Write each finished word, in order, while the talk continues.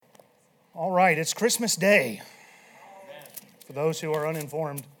All right, it's Christmas Day, for those who are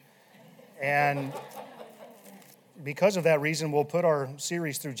uninformed. And because of that reason, we'll put our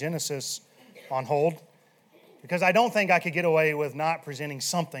series through Genesis on hold, because I don't think I could get away with not presenting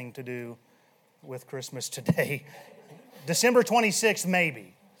something to do with Christmas today. December 26th,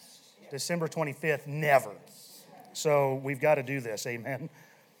 maybe. December 25th, never. So we've got to do this, amen.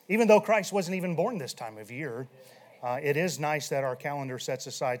 Even though Christ wasn't even born this time of year, it is nice that our calendar sets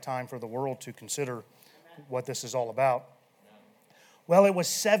aside time for the world to consider what this is all about. Well, it was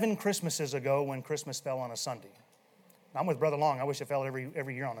 7 Christmases ago when Christmas fell on a Sunday. I'm with Brother Long. I wish it fell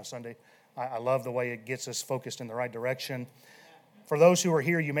every year on a Sunday. I love the way it gets us focused in the right direction. For those who are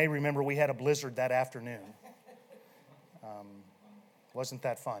here, you may remember we had a blizzard that afternoon. Wasn't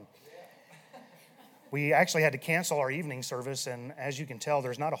that fun? We actually had to cancel our evening service, and as you can tell,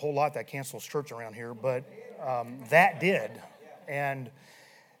 there's not a whole lot that cancels church around here, but that did. And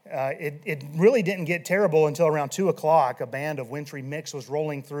it really didn't get terrible until around 2 o'clock. A band of wintry mix was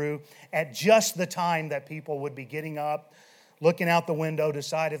rolling through at just the time that people would be getting up, looking out the window,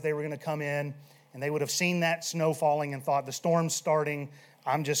 decide if they were going to come in, and they would have seen that snow falling and thought, the storm's starting,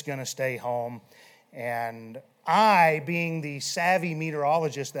 I'm just going to stay home. And I, being the savvy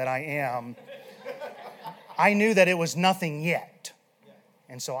meteorologist that I am, I knew that it was nothing yet.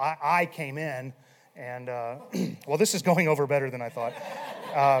 And so I came in and, well, this is going over better than I thought.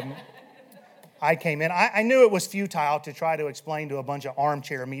 I came in. I knew it was futile to try to explain to a bunch of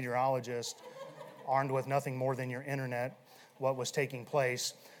armchair meteorologists armed with nothing more than your internet what was taking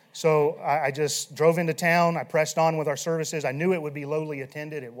place. So I just drove into town. I pressed on with our services. I knew it would be lowly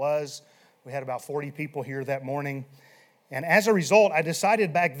attended. It was. We had about 40 people here that morning. And as a result, I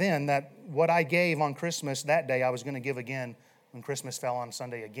decided back then that what I gave on Christmas that day, I was going to give again when Christmas fell on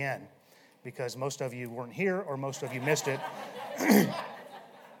Sunday again, because most of you weren't here or most of you missed it.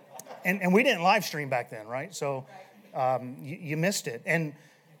 And we didn't live stream back then, right? So you missed it. And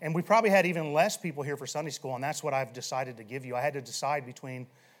we probably had even less people here for Sunday school, and that's what I've decided to give you. I had to decide between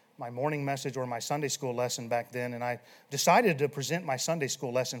my morning message or my Sunday school lesson back then, and I decided to present my Sunday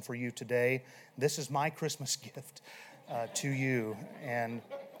school lesson for you today. This is my Christmas gift to you. And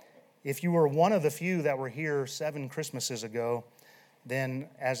if you were one of the few that were here 7 Christmases ago, then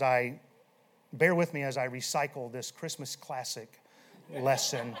bear with me as I recycle this Christmas classic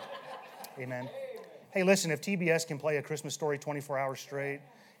lesson. Amen. Hey, listen, if TBS can play A Christmas Story 24 hours straight,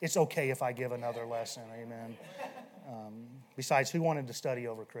 it's okay if I give another lesson. Amen. Besides, who wanted to study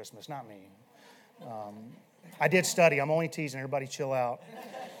over Christmas? Not me. I did study. I'm only teasing. Everybody chill out.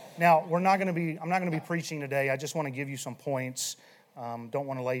 Now, I'm not going to be preaching today. I just want to give you some points. Don't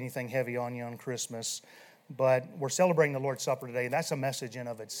want to lay anything heavy on you on Christmas. But we're celebrating the Lord's Supper today. That's a message in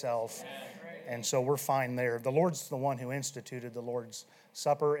of itself. And so we're fine there. The Lord's the one who instituted the Lord's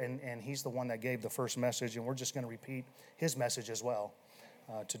Supper, and He's the one that gave the first message. And we're just going to repeat His message as well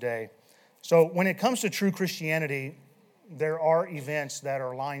today. So when it comes to true Christianity, there are events that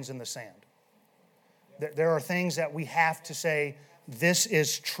are lines in the sand. There are things that we have to say, this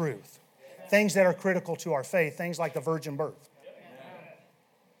is truth. Things that are critical to our faith, things like the virgin birth.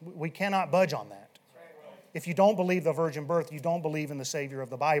 We cannot budge on that. If you don't believe the virgin birth, you don't believe in the Savior of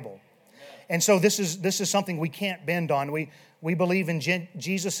the Bible. And so this is something we can't bend on. We believe in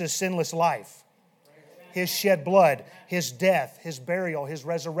Jesus' sinless life, His shed blood, His death, His burial, His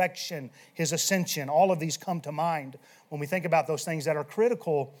resurrection, His ascension. All of these come to mind when we think about those things that are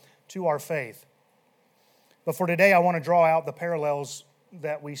critical to our faith. But for today, I want to draw out the parallels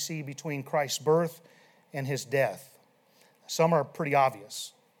that we see between Christ's birth and His death. Some are pretty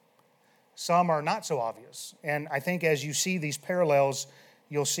obvious. Some are not so obvious. And I think as you see these parallels,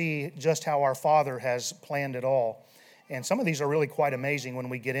 you'll see just how our Father has planned it all. And some of these are really quite amazing when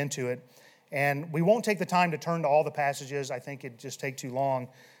we get into it. And we won't take the time to turn to all the passages. I think it'd just take too long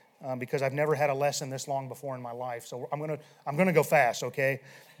because I've never had a lesson this long before in my life. So I'm gonna go fast, okay?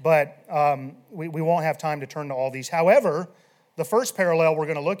 But we won't have time to turn to all these. However, the first parallel we're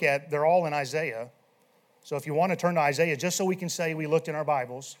going to look at, they're all in Isaiah. So if you want to turn to Isaiah, just so we can say we looked in our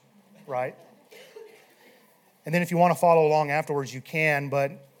Bibles, right? And then if you want to follow along afterwards, you can.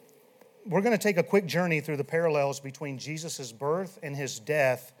 But we're going to take a quick journey through the parallels between Jesus' birth and His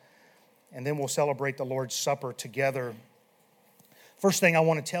death, and then we'll celebrate the Lord's Supper together. First thing I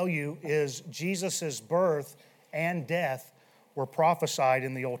want to tell you is Jesus' birth and death were prophesied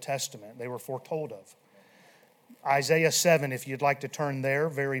in the Old Testament. They were foretold of. Isaiah 7, if you'd like to turn there,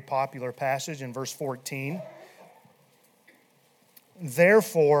 very popular passage in verse 14.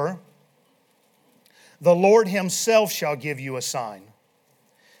 Therefore, the Lord Himself shall give you a sign.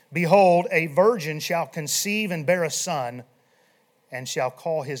 Behold, a virgin shall conceive and bear a son, and shall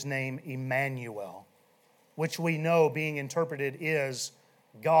call his name Emmanuel, which we know being interpreted is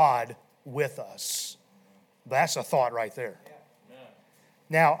God with us. That's a thought right there.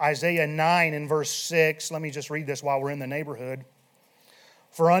 Now, Isaiah 9 and verse 6, let me just read this while we're in the neighborhood.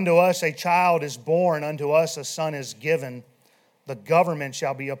 For unto us a child is born, unto us a son is given. The government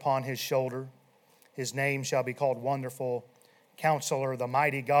shall be upon his shoulder. His name shall be called Wonderful, Counselor, the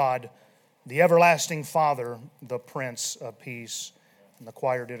Mighty God, the Everlasting Father, the Prince of Peace. And the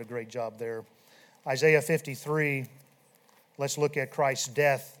choir did a great job there. Isaiah 53, let's look at Christ's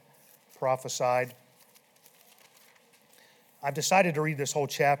death prophesied. I've decided to read this whole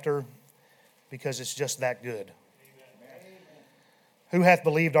chapter because it's just that good. Amen. Who hath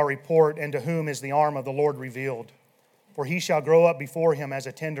believed our report, and to whom is the arm of the Lord revealed? For he shall grow up before him as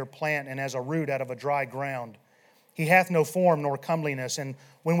a tender plant, and as a root out of a dry ground. He hath no form nor comeliness, and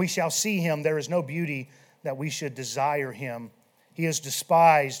when we shall see him, there is no beauty that we should desire him. He is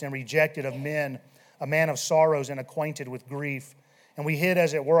despised and rejected of men, a man of sorrows and acquainted with grief. And we hid,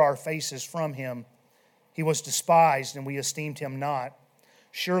 as it were, our faces from him. He was despised, and we esteemed him not.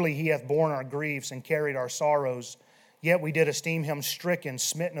 Surely he hath borne our griefs and carried our sorrows. Yet we did esteem him stricken,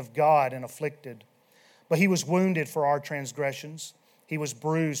 smitten of God, and afflicted. But he was wounded for our transgressions. He was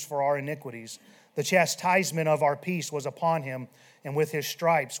bruised for our iniquities. The chastisement of our peace was upon him, and with his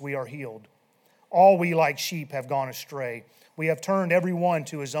stripes we are healed. All we like sheep have gone astray. We have turned every one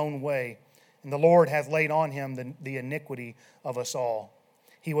to his own way, and the Lord hath laid on him the iniquity of us all.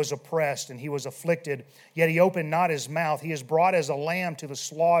 He was oppressed and he was afflicted, yet he opened not his mouth. He is brought as a lamb to the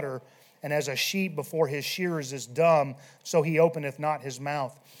slaughter, and as a sheep before his shearers is dumb, so he openeth not his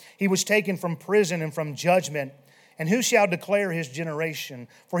mouth. He was taken from prison and from judgment, and who shall declare his generation?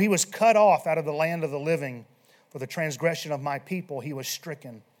 For he was cut off out of the land of the living. For the transgression of my people he was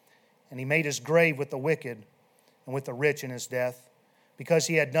stricken, and he made his grave with the wicked and with the rich in his death, because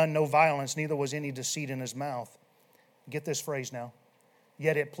he had done no violence, neither was any deceit in his mouth. Get this phrase now.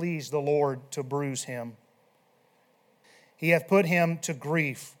 Yet it pleased the Lord to bruise him. He hath put him to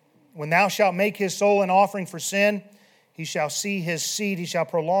grief. When thou shalt make his soul an offering for sin, he shall see his seed, he shall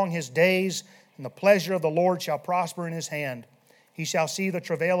prolong his days, and the pleasure of the Lord shall prosper in his hand. He shall see the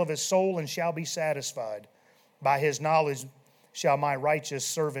travail of his soul and shall be satisfied. By his knowledge shall my righteous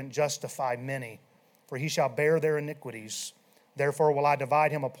servant justify many, for he shall bear their iniquities. Therefore will I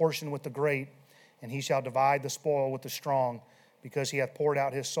divide him a portion with the great, and he shall divide the spoil with the strong, because he hath poured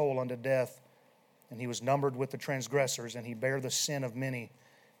out his soul unto death, and he was numbered with the transgressors, and he bare the sin of many,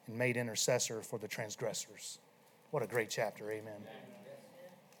 and made intercessor for the transgressors. What a great chapter, amen.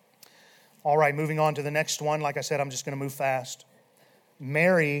 All right, moving on to the next one. Like I said, I'm just going to move fast.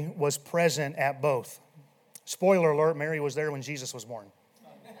 Mary was present at both. Spoiler alert, Mary was there when Jesus was born.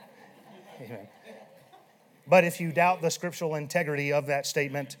 Amen. But if you doubt the scriptural integrity of that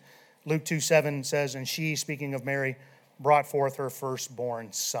statement, Luke 2:7 says, and she, speaking of Mary, brought forth her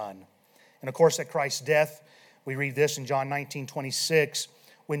firstborn son. And of course, at Christ's death, we read this in John 19:26.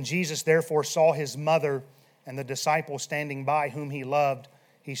 When Jesus therefore saw his mother and the disciple standing by whom he loved,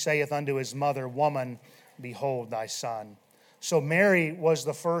 he saith unto his mother, Woman, behold thy son. So Mary was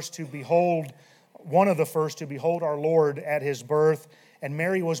the first to behold, one of the first to behold our Lord at his birth, and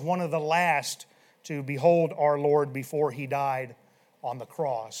Mary was one of the last to behold our Lord before he died on the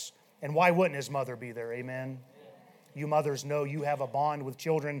cross. And why wouldn't his mother be there? Amen. You mothers know you have a bond with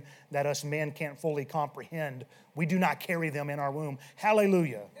children that us men can't fully comprehend. We do not carry them in our womb.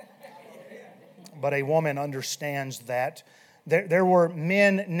 Hallelujah. But a woman understands that. There were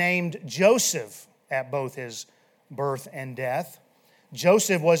men named Joseph at both his birth and death.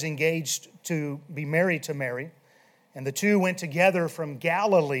 Joseph was engaged to be married to Mary, and the two went together from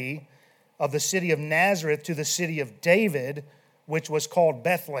Galilee of the city of Nazareth to the city of David, which was called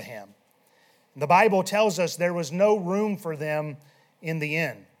Bethlehem. The Bible tells us there was no room for them in the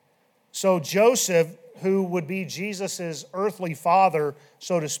inn. So Joseph, who would be Jesus' earthly father,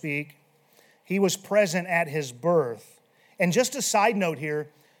 so to speak, he was present at his birth. And just a side note here,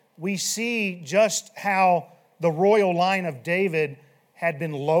 we see just how the royal line of David had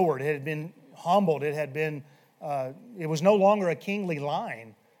been lowered. It had been humbled. It was no longer a kingly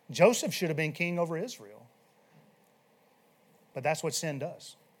line. Joseph should have been king over Israel. But that's what sin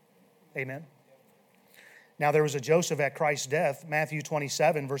does. Amen. Now, there was a Joseph at Christ's death, Matthew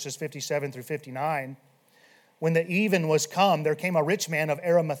 27, verses 57 through 59. When the even was come, there came a rich man of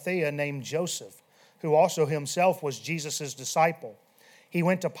Arimathea named Joseph, who also himself was Jesus' disciple. He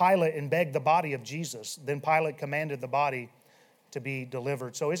went to Pilate and begged the body of Jesus. Then Pilate commanded the body to be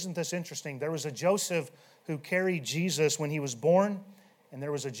delivered. So isn't this interesting? There was a Joseph who carried Jesus when he was born, and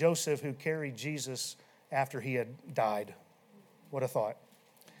there was a Joseph who carried Jesus after he had died. What a thought.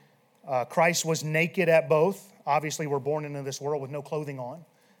 Christ was naked at both. Obviously, we're born into this world with no clothing on.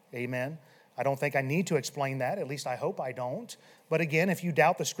 Amen. I don't think I need to explain that. At least I hope I don't. But again, if you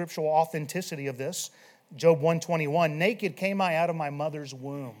doubt the scriptural authenticity of this, Job 121, naked came I out of my mother's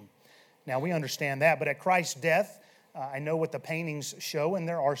womb. Now, we understand that. But at Christ's death, I know what the paintings show, and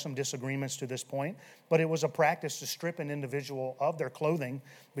there are some disagreements to this point, but it was a practice to strip an individual of their clothing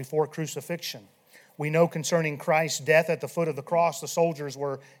before crucifixion. We know concerning Christ's death at the foot of the cross, the soldiers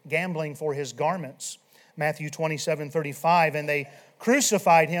were gambling for his garments. Matthew 27:35, and they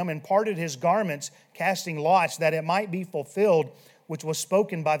crucified him and parted his garments, casting lots, that it might be fulfilled, which was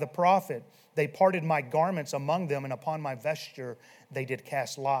spoken by the prophet. They parted my garments among them, and upon my vesture they did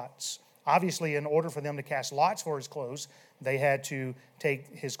cast lots. Obviously, in order for them to cast lots for his clothes, they had to take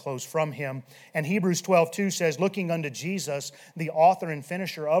his clothes from him. And Hebrews 12:2 says, looking unto Jesus, the author and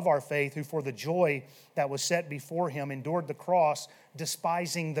finisher of our faith, who for the joy that was set before him endured the cross,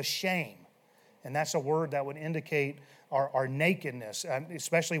 despising the shame. And that's a word that would indicate our nakedness,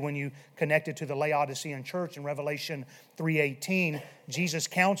 especially when you connect it to the Laodicean church in Revelation 3:18. Jesus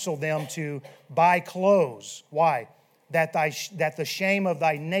counseled them to buy clothes. Why? That the shame of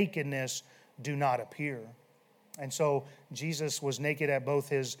thy nakedness do not appear. And so Jesus was naked at both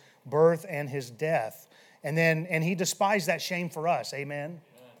his birth and his death. And he despised that shame for us. Amen?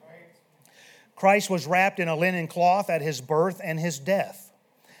 Christ was wrapped in a linen cloth at his birth and his death.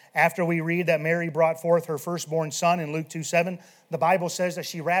 After we read that Mary brought forth her firstborn son in Luke 2:7, the Bible says that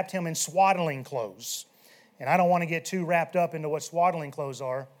she wrapped him in swaddling clothes. And I don't want to get too wrapped up into what swaddling clothes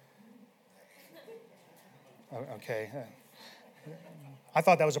are. Okay. I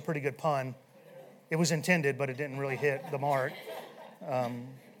thought that was a pretty good pun. It was intended, but it didn't really hit the mark.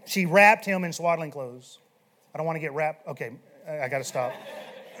 She wrapped him in swaddling clothes. I don't want to get wrapped. Okay, I got to stop.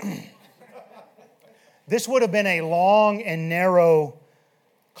 This would have been a long and narrow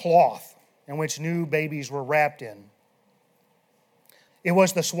cloth in which new babies were wrapped in. It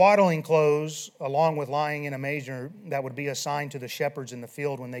was the swaddling clothes, along with lying in a manger, that would be assigned to the shepherds in the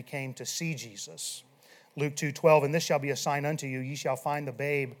field when they came to see Jesus. Luke 2:12, and this shall be a sign unto you, ye shall find the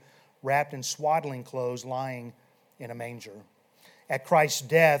babe wrapped in swaddling clothes, lying in a manger. At Christ's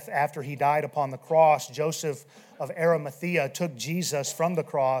death, after he died upon the cross, Joseph of Arimathea took Jesus from the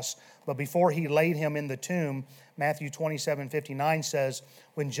cross, but before he laid him in the tomb, Matthew 27:59 says,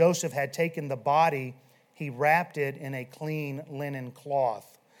 when Joseph had taken the body, he wrapped it in a clean linen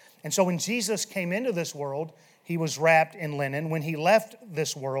cloth. And so when Jesus came into this world, he was wrapped in linen. When he left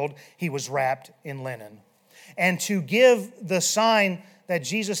this world, he was wrapped in linen. And to give the sign that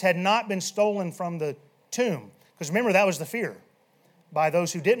Jesus had not been stolen from the tomb, because remember, that was the fear by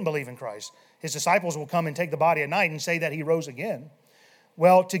those who didn't believe in Christ. His disciples will come and take the body at night and say that he rose again.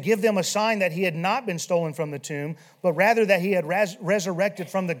 Well, to give them a sign that he had not been stolen from the tomb, but rather that he had resurrected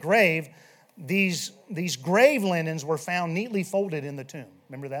from the grave, these grave linens were found neatly folded in the tomb.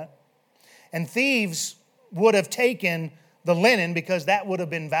 Remember that? And thieves would have taken the linen because that would have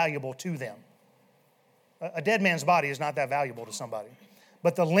been valuable to them. A dead man's body is not that valuable to somebody,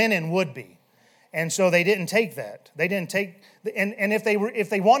 but the linen would be. And so they didn't take that. They didn't take, and if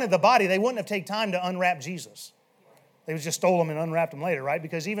they wanted the body, they wouldn't have taken time to unwrap Jesus. They just stole him and unwrapped him later, right?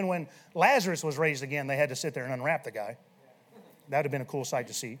 Because even when Lazarus was raised again, they had to sit there and unwrap the guy. That would have been a cool sight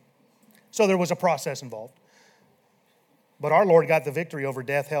to see. So there was a process involved. But our Lord got the victory over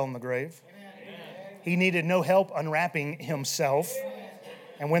death, hell, and the grave. He needed no help unwrapping himself.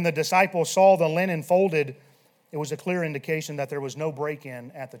 And when the disciples saw the linen folded, it was a clear indication that there was no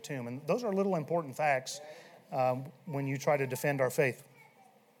break-in at the tomb. And those are little important facts when you try to defend our faith.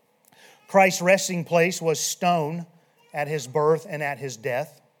 Christ's resting place was stone at his birth and at his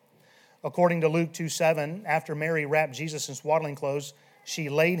death. According to Luke 2:7, after Mary wrapped Jesus in swaddling clothes, she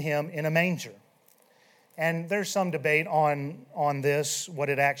laid him in a manger. And there's some debate on this, what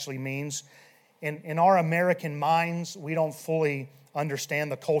it actually means. In our American minds, we don't fully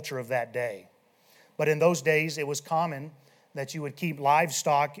understand the culture of that day. But in those days, it was common that you would keep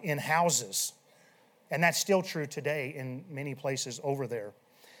livestock in houses. And that's still true today in many places over there.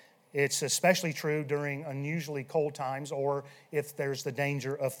 It's especially true during unusually cold times or if there's the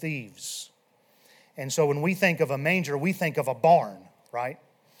danger of thieves. And so when we think of a manger, we think of a barn, right?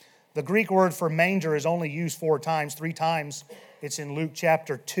 The Greek word for manger is only used 4 times. 3 times it's in Luke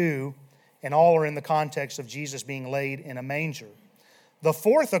chapter 2, and all are in the context of Jesus being laid in a manger. The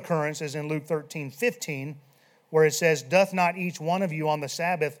 4th occurrence is in Luke 13:15, where it says, doth not each one of you on the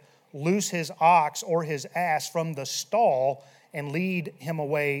Sabbath loose his ox or his ass from the stall and lead him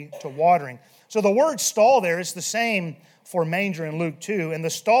away to watering? So the word stall there is the same for manger in Luke 2, and the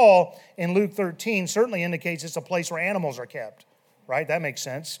stall in Luke 13 certainly indicates it's a place where animals are kept. right? That makes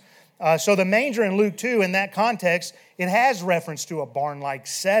sense. So the manger in Luke 2, in that context, it has reference to a barn-like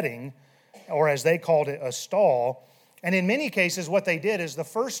setting, or as they called it, a stall. And in many cases, what they did is the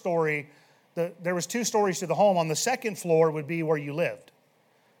first story, there was 2 stories to the home. On the second floor would be where you lived.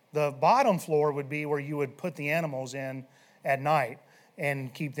 The bottom floor would be where you would put the animals in at night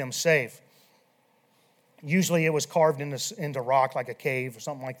and keep them safe. Usually it was carved into rock like a cave or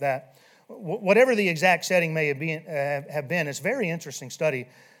something like that. Whatever the exact setting may have been, it's a very interesting study.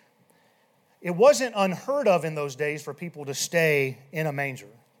 It wasn't unheard of in those days for people to stay in a manger.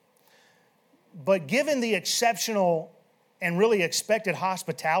 But given the exceptional and really expected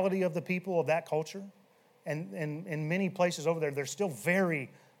hospitality of the people of that culture, and in many places over there, they're still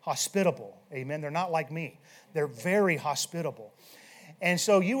very hospitable. Amen. They're not like me. They're very hospitable. And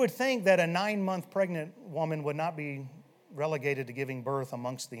so you would think that a 9-month pregnant woman would not be relegated to giving birth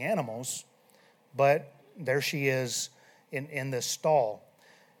amongst the animals, but there she is in this stall.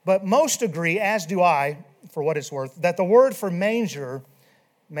 But most agree, as do I, for what it's worth, that the word for manger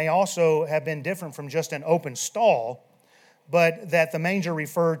may also have been different from just an open stall, but that the manger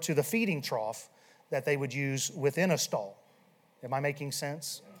referred to the feeding trough that they would use within a stall. Am I making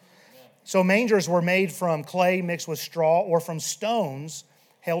sense? So mangers were made from clay mixed with straw or from stones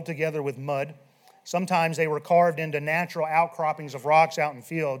held together with mud. Sometimes they were carved into natural outcroppings of rocks out in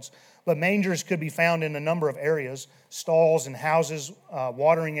fields, but mangers could be found in a number of areas, stalls and houses,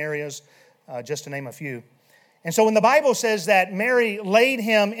 watering areas, just to name a few. And so when the Bible says that Mary laid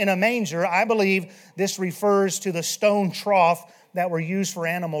him in a manger, I believe this refers to the stone trough that were used for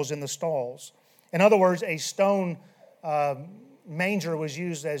animals in the stalls. In other words, a stone manger was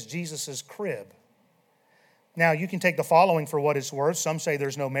used as Jesus' crib. Now, you can take the following for what it's worth. Some say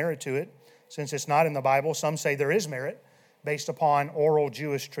there's no merit to it, since it's not in the Bible. Some say there is merit based upon oral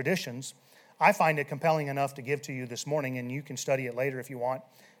Jewish traditions. I find it compelling enough to give to you this morning, and you can study it later if you want,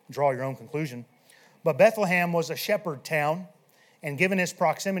 draw your own conclusion. But Bethlehem was a shepherd town, and given its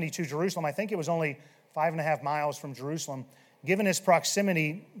proximity to Jerusalem, I think it was only 5.5 miles from Jerusalem. Given its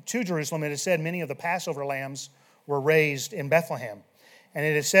proximity to Jerusalem, it is said many of the Passover lambs were raised in Bethlehem. And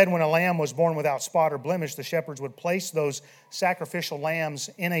it is said when a lamb was born without spot or blemish, the shepherds would place those sacrificial lambs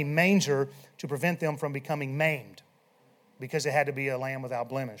in a manger to prevent them from becoming maimed, because it had to be a lamb without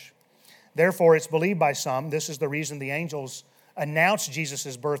blemish. Therefore, it's believed by some, this is the reason the angels announced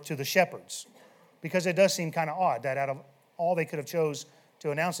Jesus' birth to the shepherds, because it does seem kind of odd that out of all they could have chose to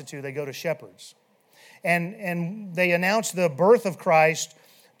announce it to, they go to shepherds. And they announced the birth of Christ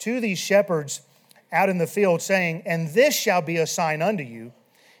to these shepherds out in the field, saying, "And this shall be a sign unto you.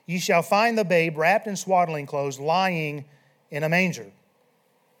 Ye shall find the babe wrapped in swaddling clothes, lying in a manger."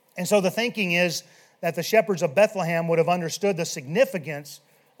 And so the thinking is that the shepherds of Bethlehem would have understood the significance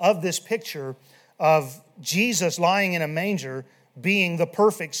of this picture of Jesus lying in a manger being the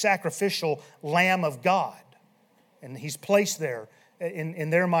perfect sacrificial Lamb of God. And he's placed there, in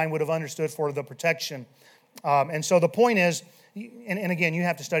their mind, would have understood for the protection. And so the point is, and again, you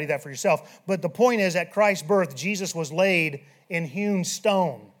have to study that for yourself, but the point is, at Christ's birth, Jesus was laid in hewn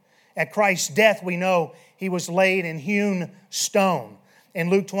stone. At Christ's death, we know he was laid in hewn stone. In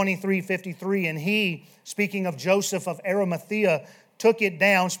Luke 23:53, and he, speaking of Joseph of Arimathea, took it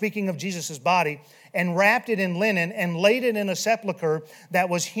down, speaking of Jesus' body, and wrapped it in linen and laid it in a sepulchre that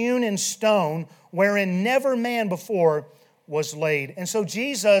was hewn in stone, wherein never man before was laid. And so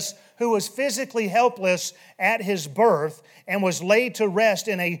Jesus, who was physically helpless at his birth and was laid to rest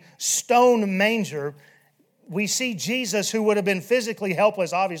in a stone manger, we see Jesus, who would have been physically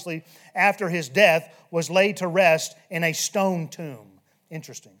helpless, obviously, after his death, was laid to rest in a stone tomb.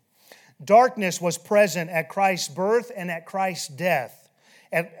 Interesting. Darkness was present at Christ's birth and at Christ's death.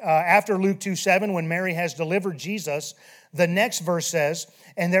 After Luke 2:7, when Mary has delivered Jesus, the next verse says,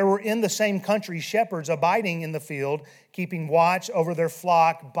 "And there were in the same country shepherds abiding in the field, keeping watch over their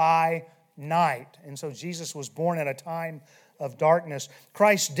flock by night." And so Jesus was born at a time of darkness.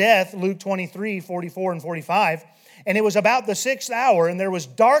 Christ's death, Luke 23:44 and 45, "And it was about the 6th hour, and there was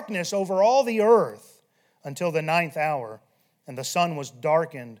darkness over all the earth until the 9th hour. And the sun was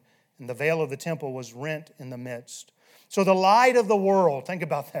darkened, and the veil of the temple was rent in the midst." So the light of the world, think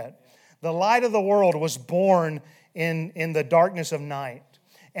about that. The light of the world was born in the darkness of night.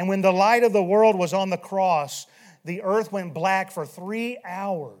 And when the light of the world was on the cross, the earth went black for 3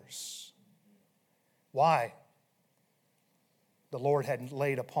 hours. Why? The Lord had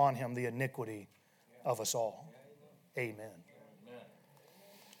laid upon him the iniquity of us all. Amen.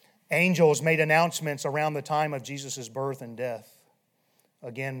 Angels made announcements around the time of Jesus' birth and death.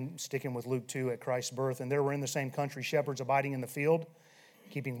 Again, sticking with Luke 2 at Christ's birth. "And there were in the same country shepherds abiding in the field,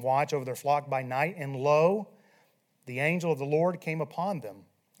 keeping watch over their flock by night. And lo, the angel of the Lord came upon them,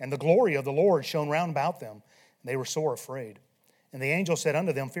 and the glory of the Lord shone round about them, and they were sore afraid. And the angel said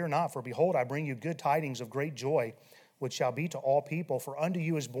unto them, Fear not, for behold, I bring you good tidings of great joy, which shall be to all people. For unto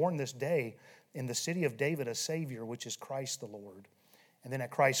you is born this day in the city of David a Savior, which is Christ the Lord. And then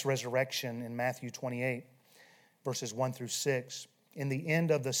at Christ's resurrection in Matthew 28, verses 1 through 6, in the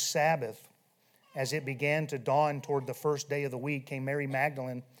end of the Sabbath, as it began to dawn toward the first day of the week, came Mary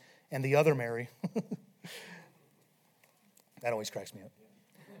Magdalene and the other Mary. That always cracks me up.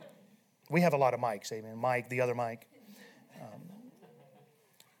 We have a lot of Mikes, amen. Mike, the other Mike.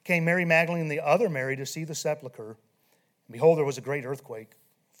 Came Mary Magdalene and the other Mary to see the sepulchre. And behold, there was a great earthquake,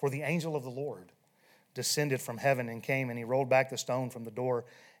 for the angel of the Lord descended from heaven and came, and he rolled back the stone from the door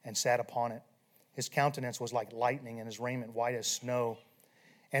and sat upon it. His countenance was like lightning, and his raiment white as snow.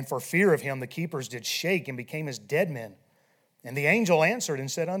 And for fear of him, the keepers did shake and became as dead men. And the angel answered and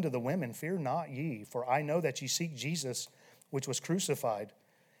said unto the women, Fear not ye, for I know that ye seek Jesus, which was crucified.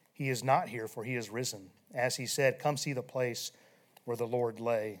 He is not here, for he is risen. As he said, Come see the place where the Lord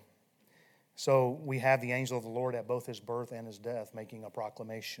lay. So we have the angel of the Lord at both his birth and his death making a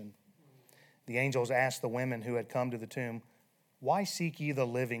proclamation. The angels asked the women who had come to the tomb, Why seek ye the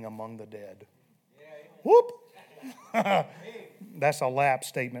living among the dead? Whoop! That's a lapse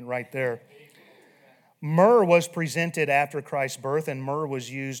statement right there. Myrrh was presented after Christ's birth, and myrrh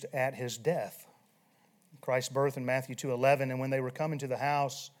was used at his death. Christ's birth in Matthew 2:11, and when they were coming to the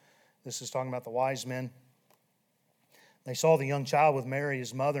house, this is talking about the wise men, they saw the young child with Mary,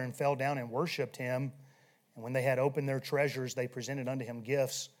 his mother, and fell down and worshipped him. And when they had opened their treasures, they presented unto him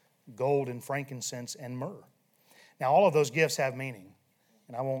gifts, gold and frankincense and myrrh. Now, all of those gifts have meaning,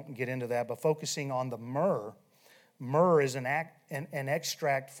 and I won't get into that, but focusing on the myrrh, myrrh is an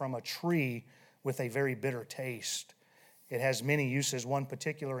extract from a tree with a very bitter taste. It has many uses. One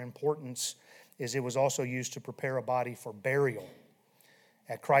particular importance is it was also used to prepare a body for burial.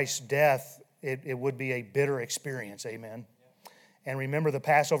 At Christ's death, it would be a bitter experience, amen. And remember, the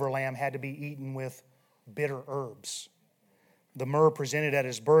Passover lamb had to be eaten with bitter herbs. The myrrh presented at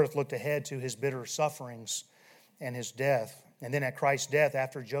his birth looked ahead to his bitter sufferings and his death. And then at Christ's death,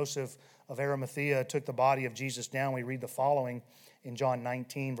 after Joseph of Arimathea took the body of Jesus down, we read the following in John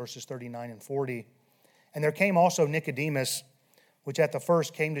 19, verses 39 and 40. And there came also Nicodemus, which at the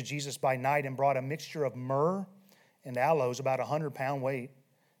first came to Jesus by night and brought a mixture of myrrh and aloes, about 100-pound weight.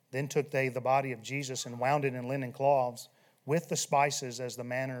 Then took they the body of Jesus and wound it in linen cloths with the spices, as the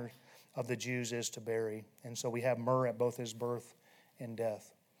manner of the Jews is to bury. And so we have myrrh at both his birth and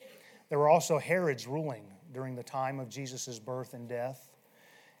death. There were also Herods ruling during the time of Jesus' birth and death.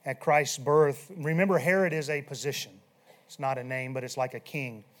 At Christ's birth, remember, Herod is a position. It's not a name, but it's like a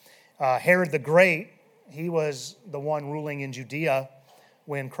king. Herod the Great, he was the one ruling in Judea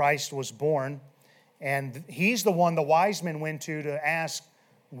when Christ was born. And he's the one the wise men went to ask,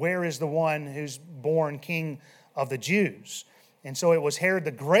 where is the one who's born king of the Jews? And so it was Herod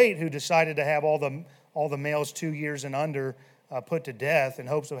the Great who decided to have all the males 2 years and under put to death in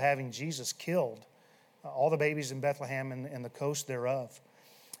hopes of having Jesus killed. All the babies in Bethlehem and the coast thereof.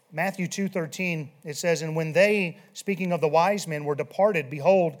 Matthew 2:13, it says, And when they, speaking of the wise men, were departed,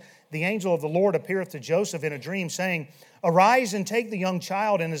 behold, the angel of the Lord appeareth to Joseph in a dream, saying, Arise and take the young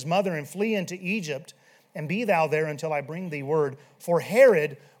child and his mother and flee into Egypt, and be thou there until I bring thee word. For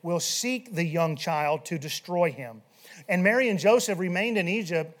Herod will seek the young child to destroy him. And Mary and Joseph remained in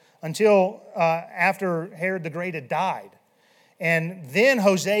Egypt until after Herod the Great had died. And then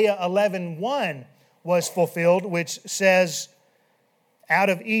Hosea 11:1 was fulfilled, which says, Out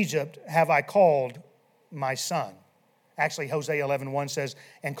of Egypt have I called my son. Actually, Hosea 11:1 says,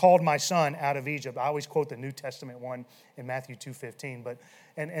 And called my son out of Egypt. I always quote the New Testament one in Matthew 2:15.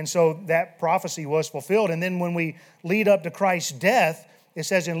 And so that prophecy was fulfilled. And then when we lead up to Christ's death, it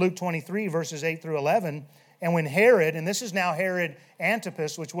says in Luke 23, verses 8 through 11, And when Herod, and this is now Herod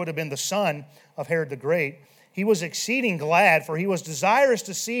Antipas, which would have been the son of Herod the Great, he was exceeding glad, for he was desirous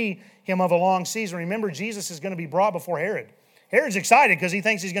to see him of a long season. Remember, Jesus is going to be brought before Herod. Herod's excited because he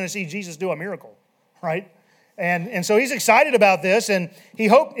thinks he's going to see Jesus do a miracle, right? And so he's excited about this, and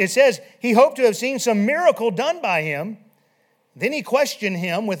it says he hoped to have seen some miracle done by him. Then he questioned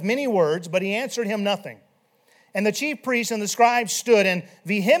him with many words, but he answered him nothing. And the chief priests and the scribes stood and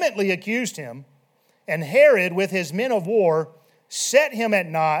vehemently accused him. And Herod, with his men of war, set him at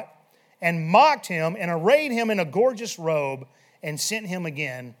naught and mocked him and arrayed him in a gorgeous robe and sent him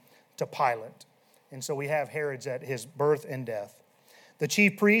again to Pilate. And so we have Herod's at his birth and death. The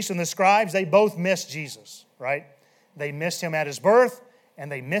chief priests and the scribes, they both missed Jesus, right? They missed him at his birth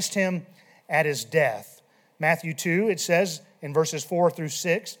and they missed him at his death. Matthew 2, it says in verses 4 through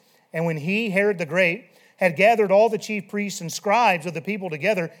 6, And when he, Herod the Great, had gathered all the chief priests and scribes of the people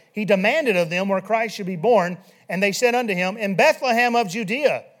together, he demanded of them where Christ should be born. And they said unto him, In Bethlehem of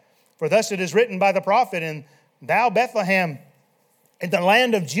Judea. For thus it is written by the prophet, And thou, Bethlehem, in the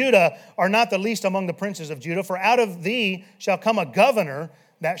land of Judah, are not the least among the princes of Judah, for out of thee shall come a governor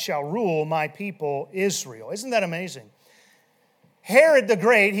that shall rule my people Israel. Isn't that amazing? Herod the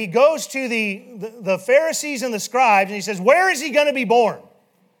Great, he goes to the Pharisees and the scribes, and he says, where is he going to be born?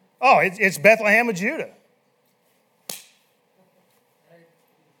 Oh, it's Bethlehem of Judah.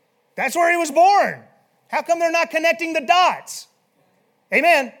 That's where he was born. How come they're not connecting the dots?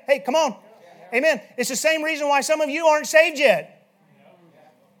 Amen. Hey, come on. Amen. It's the same reason why some of you aren't saved yet.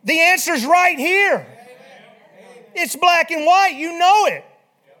 The answer's right here. It's black and white. You know it.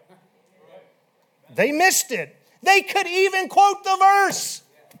 They missed it. They could even quote the verse.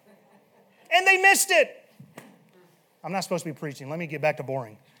 And they missed it. I'm not supposed to be preaching. Let me get back to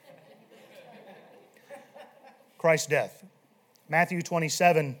boring. Christ's death. Matthew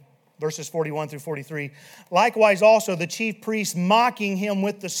 27, verses 41 through 43. Likewise also the chief priests mocking him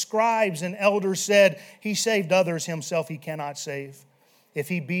with the scribes and elders said, He saved others, himself he cannot save. If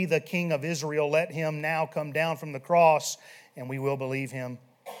he be the King of Israel, let him now come down from the cross, and we will believe him.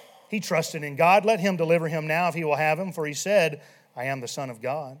 He trusted in God. Let him deliver him now if he will have him, for he said, I am the Son of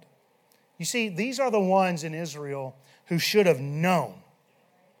God. You see, these are the ones in Israel who should have known.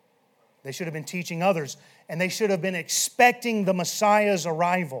 They should have been teaching others, and they should have been expecting the Messiah's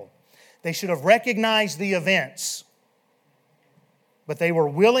arrival. They should have recognized the events, but they were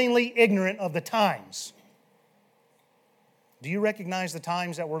willingly ignorant of the times. Do you recognize the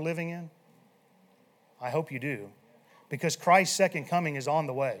times that we're living in? I hope you do, because Christ's second coming is on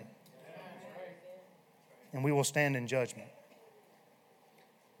the way, and we will stand in judgment.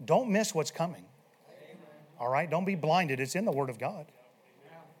 Don't miss what's coming. All right? Don't be blinded. It's in the Word of God.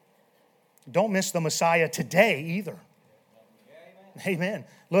 Don't miss the Messiah today either. Amen.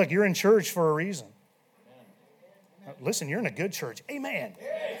 Look, you're in church for a reason. Listen, you're in a good church. Amen.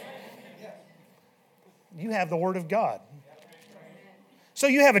 You have the Word of God. So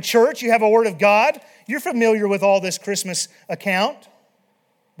you have a church, you have a Word of God. You're familiar with all this Christmas account.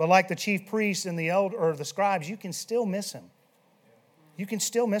 But like the chief priests and the elder or the scribes, you can still miss him. You can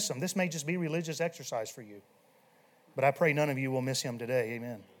still miss him. This may just be religious exercise for you. But I pray none of you will miss him today.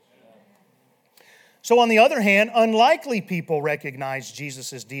 Amen. So on the other hand, unlikely people recognized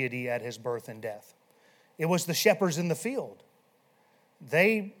Jesus' deity at his birth and death. It was the shepherds in the field.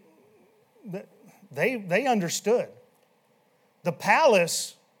 They understood. The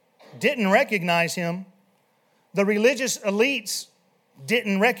palace didn't recognize him. The religious elites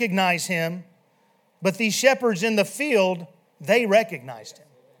didn't recognize him. But these shepherds in the field, they recognized him.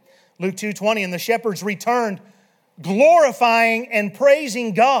 Luke 2:20, and the shepherds returned, glorifying and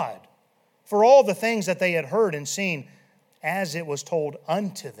praising God for all the things that they had heard and seen as it was told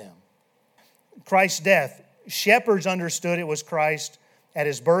unto them. Christ's death. Shepherds understood it was Christ at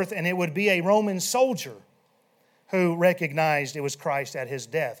his birth, and it would be a Roman soldier who recognized it was Christ at his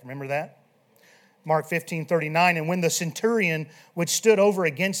death. Remember that? Mark 15:39, and when the centurion which stood over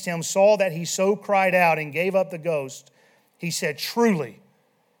against him saw that he so cried out and gave up the ghost, he said, truly,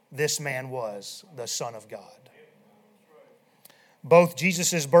 this man was the Son of God. Both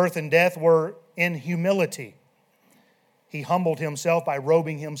Jesus' birth and death were in humility. He humbled himself by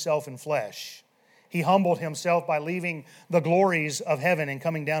robing himself in flesh. He humbled himself by leaving the glories of heaven and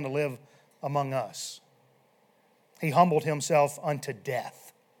coming down to live among us. He humbled himself unto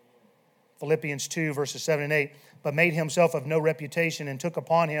death. Philippians 2, verses 7 and 8. But made himself of no reputation and took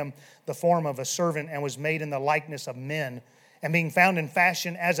upon him the form of a servant and was made in the likeness of men. And being found in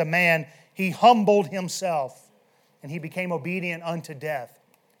fashion as a man, he humbled himself. And he became obedient unto death,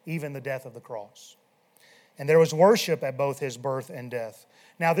 even the death of the cross. And there was worship at both his birth and death.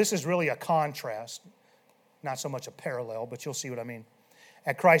 Now this is really a contrast, not so much a parallel, but you'll see what I mean.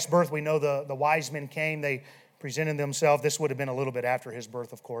 At Christ's birth, we know the wise men came, they presented themselves. This would have been a little bit after his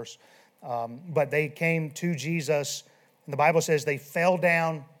birth, of course. But they came to Jesus, and the Bible says they fell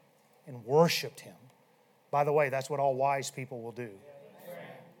down and worshiped him. By the way, that's what all wise people will do.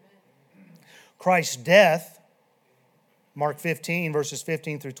 Christ's death, Mark 15, verses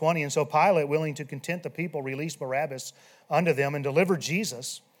 15 through 20. And so Pilate, willing to content the people, released Barabbas unto them and delivered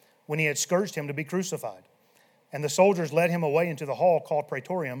Jesus when he had scourged him to be crucified. And the soldiers led him away into the hall called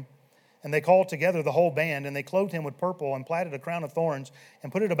Praetorium. And they called together the whole band, and they clothed him with purple and platted a crown of thorns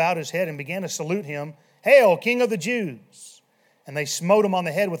and put it about his head and began to salute him, Hail, King of the Jews! And they smote him on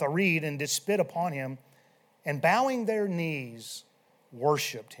the head with a reed and did spit upon him, and bowing their knees,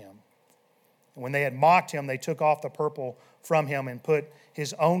 worshipped him. And when they had mocked him, they took off the purple from him and put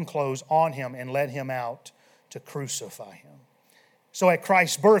his own clothes on him and led him out to crucify him. So at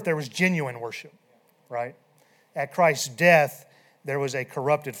Christ's birth, there was genuine worship, right? At Christ's death, there was a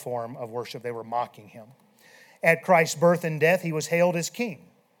corrupted form of worship. They were mocking him. At Christ's birth and death, he was hailed as king.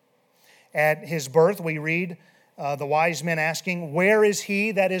 At his birth, we read the wise men asking, "Where is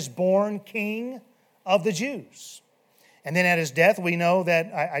he that is born king of the Jews?" And then at his death, we know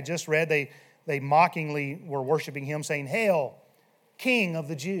that, I just read, they mockingly were worshiping him, saying, "Hail, King of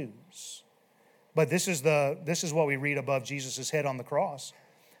the Jews." But this is what we read above Jesus' head on the cross.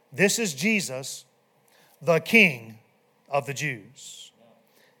 This is Jesus, the King of the Jews.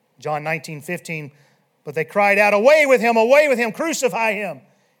 John 19:15, but they cried out, away with him, crucify him."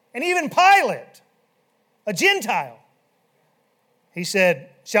 And even Pilate, a Gentile, he said,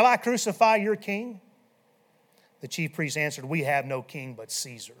 "Shall I crucify your king?" The chief priests answered, "We have no king but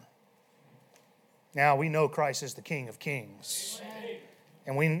Caesar." Now we know Christ is the King of kings. Amen.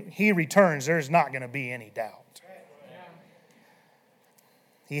 And when he returns, there's not going to be any doubt.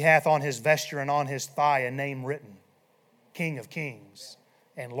 He hath on his vesture and on his thigh a name written, King of kings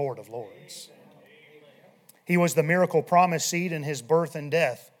and Lord of lords. He was the miracle promised seed in his birth and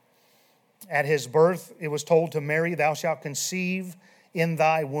death. At his birth, it was told to Mary, "Thou shalt conceive in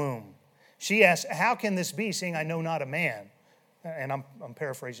thy womb." She asked, "How can this be, seeing I know not a man?" And I'm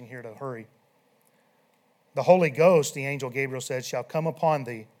paraphrasing here to hurry. "The Holy Ghost," the angel Gabriel said, "shall come upon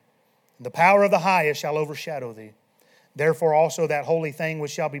thee. The power of the highest shall overshadow thee. Therefore also that holy thing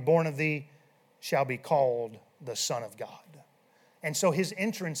which shall be born of thee shall be called the Son of God." And so his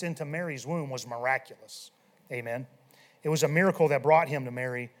entrance into Mary's womb was miraculous. Amen. It was a miracle that brought him to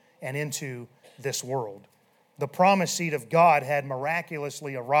Mary and into this world. The promised seed of God had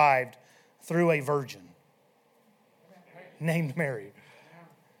miraculously arrived through a virgin named Mary.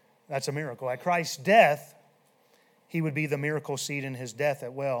 That's a miracle. At Christ's death, he would be the miracle seed in his death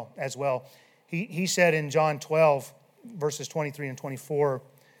as well. He said in John 12, verses 23 and 24,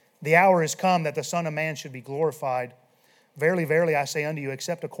 "The hour is come that the Son of Man should be glorified. Verily, verily, I say unto you,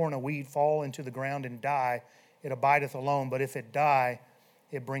 except a corn of wheat fall into the ground and die, it abideth alone. But if it die,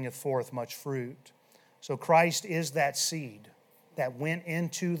 it bringeth forth much fruit." So Christ is that seed that went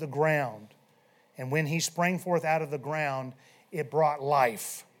into the ground. And when he sprang forth out of the ground, it brought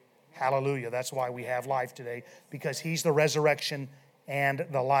life. Hallelujah. That's why we have life today, because he's the resurrection and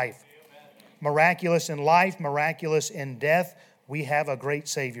the life. Miraculous in life, miraculous in death, we have a great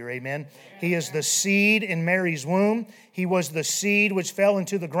Savior. Amen. He is the seed in Mary's womb. He was the seed which fell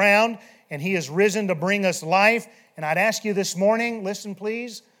into the ground, and he is risen to bring us life. And I'd ask you this morning, listen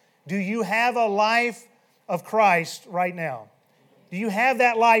please, do you have a life of Christ right now? Do you have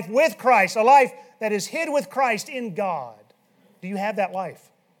that life with Christ, a life that is hid with Christ in God? Do you have that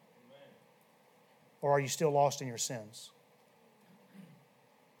life? Or are you still lost in your sins?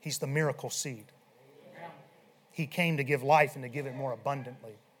 He's the miracle seed. He came to give life and to give it more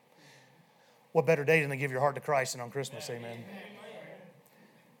abundantly. What better day than to give your heart to Christ than on Christmas, amen?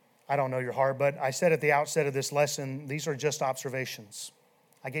 I don't know your heart, but I said at the outset of this lesson, these are just observations.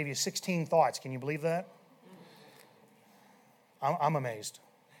 I gave you 16 thoughts. Can you believe that? I'm amazed.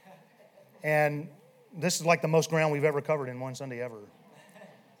 And this is like the most ground we've ever covered in one Sunday ever.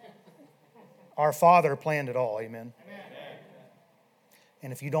 Our Father planned it all, amen?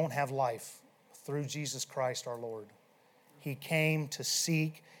 And if you don't have life through Jesus Christ our Lord, He came to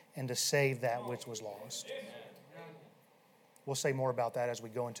seek and to save that which was lost. We'll say more about that as we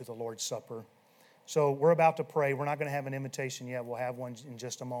go into the Lord's Supper. So we're about to pray. We're not going to have an invitation yet. We'll have one in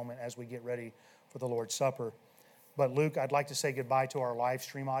just a moment as we get ready for the Lord's Supper. But Luke, I'd like to say goodbye to our live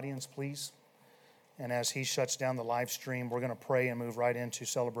stream audience, please. And as he shuts down the live stream, we're going to pray and move right into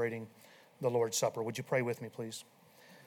celebrating the Lord's Supper. Would you pray with me, please?